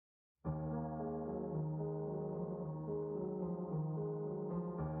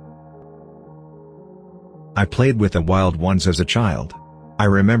I played with the wild ones as a child. I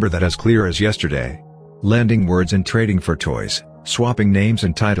remember that as clear as yesterday. Lending words and trading for toys, swapping names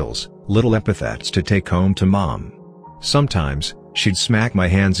and titles, little epithets to take home to mom. Sometimes, she'd smack my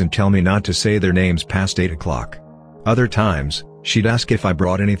hands and tell me not to say their names past 8 o'clock. Other times, she'd ask if I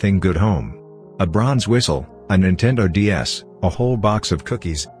brought anything good home. A bronze whistle, a Nintendo DS, a whole box of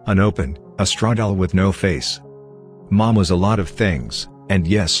cookies, unopened, a straw doll with no face. Mom was a lot of things, and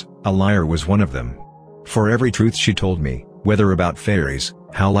yes, a liar was one of them. For every truth she told me, whether about fairies,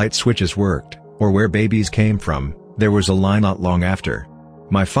 how light switches worked, or where babies came from, there was a lie not long after.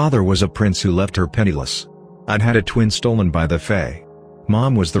 My father was a prince who left her penniless. I'd had a twin stolen by the Fae.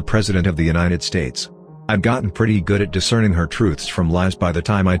 Mom was the President of the United States. I'd gotten pretty good at discerning her truths from lies by the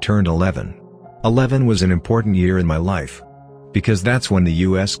time I turned 11. 11 was an important year in my life. Because that's when the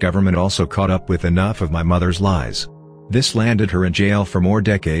US government also caught up with enough of my mother's lies. This landed her in jail for more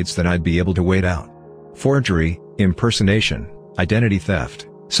decades than I'd be able to wait out. Forgery, impersonation, identity theft,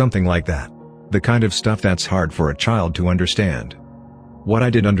 something like that. The kind of stuff that's hard for a child to understand. What I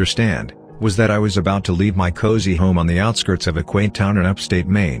did understand was that I was about to leave my cozy home on the outskirts of a quaint town in upstate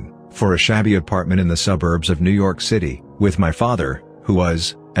Maine, for a shabby apartment in the suburbs of New York City, with my father, who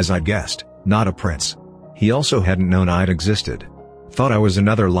was, as I'd guessed, not a prince. He also hadn't known I'd existed. Thought I was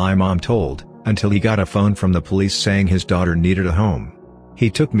another lie Mom told, until he got a phone from the police saying his daughter needed a home. He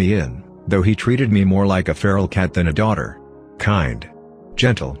took me in, though he treated me more like a feral cat than a daughter. Kind.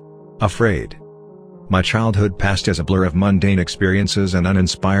 Gentle. Afraid. My childhood passed as a blur of mundane experiences and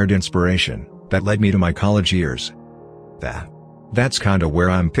uninspired inspiration, that led me to my college years. That's kinda where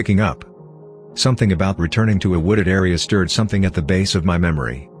I'm picking up. Something about returning to a wooded area stirred something at the base of my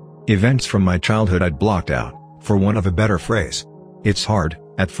memory. Events from my childhood I'd blocked out, for want of a better phrase. It's hard,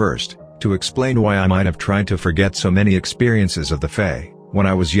 at first, to explain why I might have tried to forget so many experiences of the Fae, when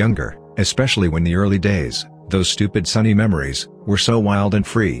I was younger, especially when the early days, those stupid sunny memories, were so wild and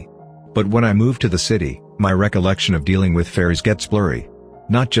free. But when I moved to the city, my recollection of dealing with fairies gets blurry.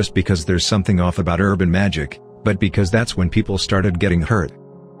 Not just because there's something off about urban magic, but because that's when people started getting hurt.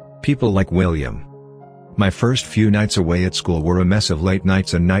 People like William. My first few nights away at school were a mess of late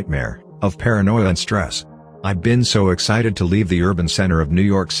nights and nightmare, of paranoia and stress. I'd been so excited to leave the urban center of New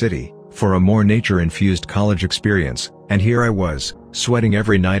York City, for a more nature-infused college experience, and here I was, sweating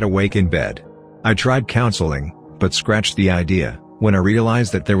every night awake in bed. I tried counseling, but scratched the idea, when I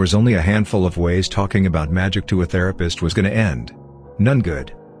realized that there was only a handful of ways talking about magic to a therapist was gonna end. None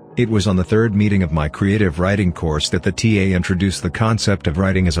good. It was on the third meeting of my creative writing course that the TA introduced the concept of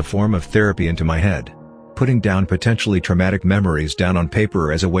writing as a form of therapy into my head. Putting down potentially traumatic memories down on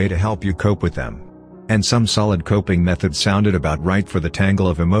paper as a way to help you cope with them. And some solid coping method sounded about right for the tangle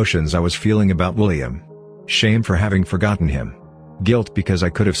of emotions I was feeling about William. Shame for having forgotten him. Guilt because I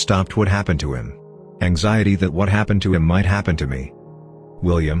could have stopped what happened to him. Anxiety that what happened to him might happen to me.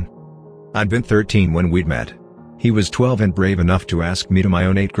 William. I'd been 13 when we'd met. He was 12 and brave enough to ask me to my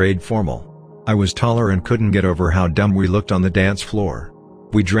own 8th grade formal. I was taller and couldn't get over how dumb we looked on the dance floor.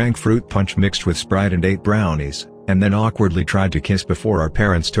 We drank fruit punch mixed with Sprite and ate brownies, and then awkwardly tried to kiss before our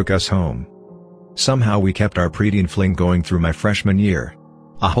parents took us home. Somehow we kept our preteen fling going through my freshman year.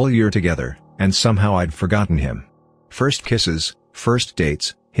 A whole year together, and somehow I'd forgotten him. First kisses, first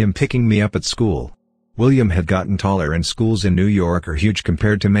dates, him picking me up at school. William had gotten taller and schools in New York are huge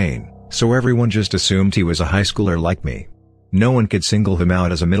compared to Maine, so everyone just assumed he was a high schooler like me. No one could single him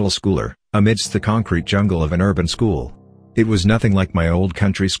out as a middle schooler, amidst the concrete jungle of an urban school. It was nothing like my old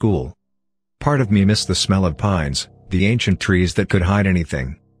country school. Part of me missed the smell of pines, the ancient trees that could hide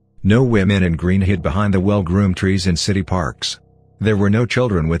anything. No women in green hid behind the well-groomed trees in city parks. There were no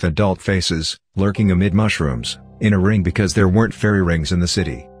children with adult faces, lurking amid mushrooms, in a ring because there weren't fairy rings in the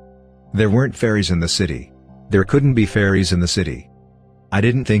city. There weren't fairies in the city. There couldn't be fairies in the city. I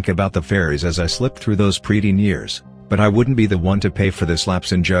didn't think about the fairies as I slipped through those preteen years, but I wouldn't be the one to pay for this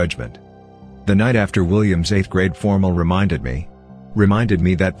lapse in judgment. The night after William's 8th grade formal reminded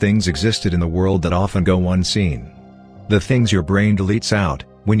me that things existed in the world that often go unseen. The things your brain deletes out,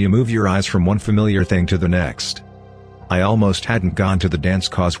 when you move your eyes from one familiar thing to the next. I almost hadn't gone to the dance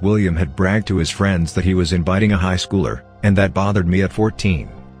cause William had bragged to his friends that he was inviting a high schooler, and that bothered me at 14.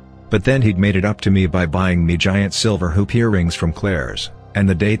 But then he'd made it up to me by buying me giant silver hoop earrings from Claire's, and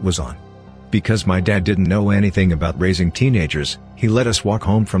the date was on. Because my dad didn't know anything about raising teenagers, he let us walk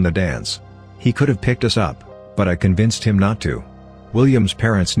home from the dance. He could have picked us up, but I convinced him not to. William's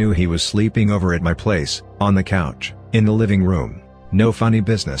parents knew he was sleeping over at my place, on the couch, in the living room. No funny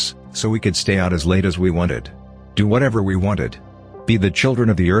business, so we could stay out as late as we wanted. Do whatever we wanted. Be the children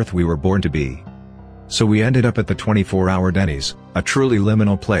of the earth we were born to be. So we ended up at the 24-hour Denny's, a truly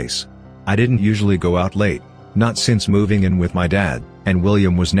liminal place. I didn't usually go out late, not since moving in with my dad, and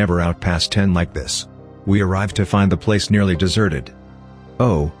William was never out past 10 like this. We arrived to find the place nearly deserted.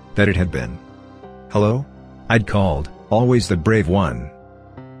 Oh, that it had been. "Hello?" I'd called, always the brave one.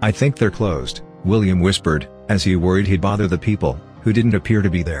 "I think they're closed," William whispered, as he worried he'd bother the people, who didn't appear to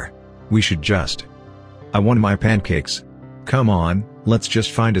be there. "We should just." "I want my pancakes." "Come on, let's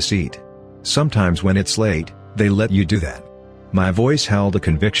just find a seat." Sometimes when it's late, they let you do that. My voice held a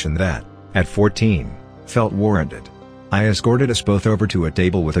conviction that, at 14, felt warranted. I escorted us both over to a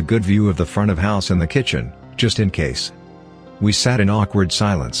table with a good view of the front of house and the kitchen, just in case. We sat in awkward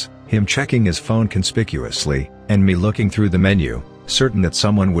silence, him checking his phone conspicuously, and me looking through the menu, certain that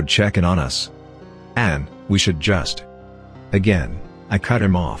someone would check in on us. "And, we should just..." Again, I cut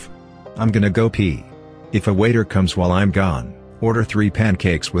him off. "I'm gonna go pee. If a waiter comes while I'm gone, order 3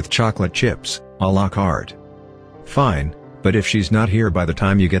 pancakes with chocolate chips, a la carte." "Fine, but if she's not here by the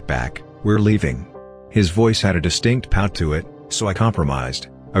time you get back, we're leaving." His voice had a distinct pout to it, so I compromised,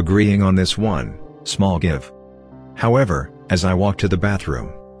 agreeing on this one small give. However, as I walked to the bathroom,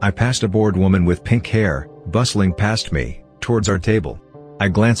 I passed a bored woman with pink hair, bustling past me, towards our table. I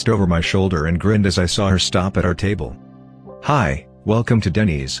glanced over my shoulder and grinned as I saw her stop at our table. "Hi, welcome to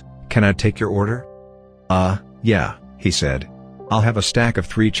Denny's, can I take your order?" Yeah," he said. "I'll have a stack of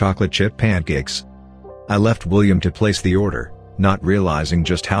 3 chocolate chip pancakes." I left William to place the order, not realizing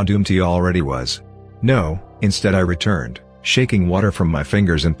just how doomed he already was. No, instead I returned, shaking water from my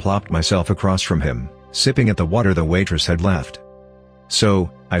fingers and plopped myself across from him, sipping at the water the waitress had left. "So,"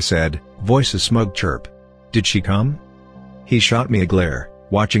 I said, voice a smug chirp. "Did she come?" He shot me a glare,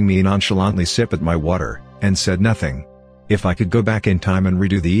 watching me nonchalantly sip at my water, and said nothing. If I could go back in time and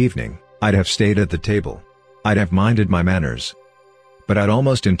redo the evening, I'd have stayed at the table. I'd have minded my manners. But I'd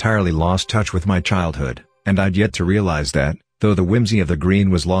almost entirely lost touch with my childhood, and I'd yet to realize that, though the whimsy of the green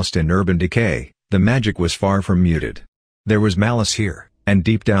was lost in urban decay, the magic was far from muted. There was malice here, and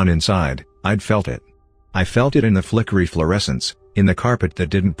deep down inside, I'd felt it. I felt it in the flickery fluorescence, in the carpet that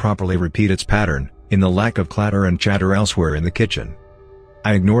didn't properly repeat its pattern, in the lack of clatter and chatter elsewhere in the kitchen.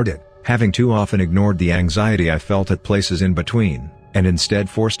 I ignored it, having too often ignored the anxiety I felt at places in between, and instead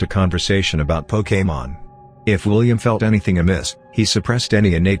forced a conversation about Pokémon. If William felt anything amiss, he suppressed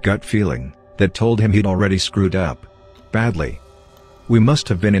any innate gut feeling that told him he'd already screwed up badly. We must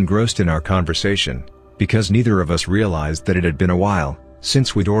have been engrossed in our conversation, because neither of us realized that it had been a while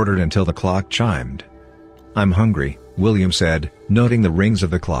since we'd ordered until the clock chimed. "I'm hungry," William said, noting the rings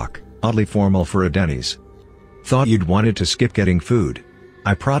of the clock, oddly formal for a Denny's. "Thought you'd wanted to skip getting food."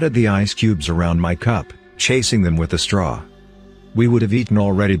 I prodded the ice cubes around my cup, chasing them with a straw. "We would have eaten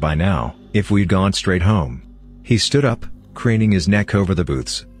already by now, if we'd gone straight home." He stood up, craning his neck over the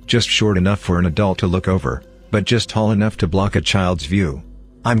booths, just short enough for an adult to look over, but just tall enough to block a child's view.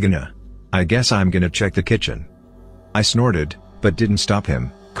 I guess I'm gonna check the kitchen." I snorted, but didn't stop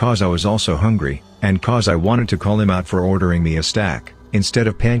him, cause I was also hungry, and cause I wanted to call him out for ordering me a stack, instead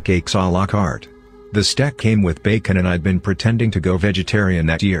of pancakes a la carte. The stack came with bacon and I'd been pretending to go vegetarian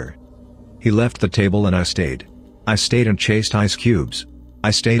that year. He left the table and I stayed. I stayed and chased ice cubes.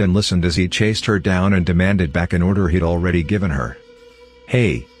 I stayed and listened as he chased her down and demanded back an order he'd already given her.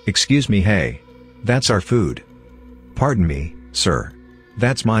 "Hey, excuse me, hey. That's our food." "Pardon me, sir.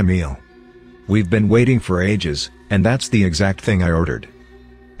 That's my meal. We've been waiting for ages, and that's the exact thing I ordered."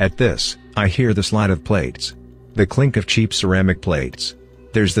 At this, I hear the slide of plates. The clink of cheap ceramic plates.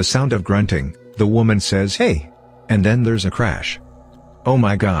 There's the sound of grunting, the woman says "hey," and then there's a crash. Oh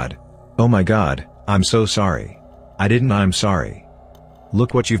my god, I'm so sorry. I'm sorry.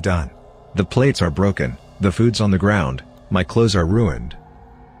 Look what you've done. The plates are broken, the food's on the ground, my clothes are ruined.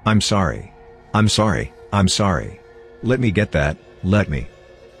 I'm sorry. Let me get that, let me.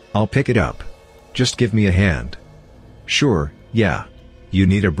 I'll pick it up. Just give me a hand. Sure, yeah. You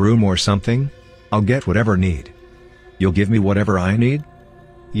need a broom or something? I'll get whatever need. You'll give me whatever I need?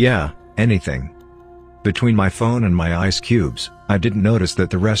 Yeah, anything. Between my phone and my ice cubes, I didn't notice that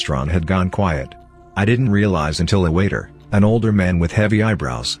the restaurant had gone quiet. I didn't realize until a waiter, an older man with heavy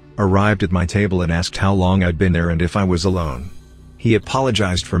eyebrows, arrived at my table and asked how long I'd been there and if I was alone. He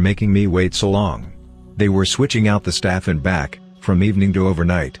apologized for making me wait so long. They were switching out the staff and back, from evening to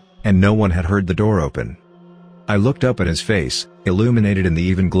overnight, and no one had heard the door open. I looked up at his face, illuminated in the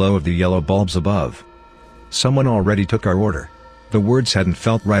even glow of the yellow bulbs above. Someone already took our order. The words hadn't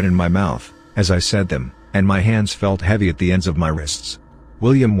felt right in my mouth, as I said them, and my hands felt heavy at the ends of my wrists.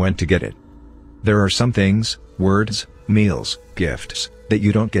 William went to get it. There are some things, words, meals, gifts, that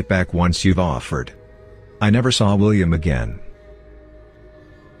you don't get back once you've offered. I never saw William again.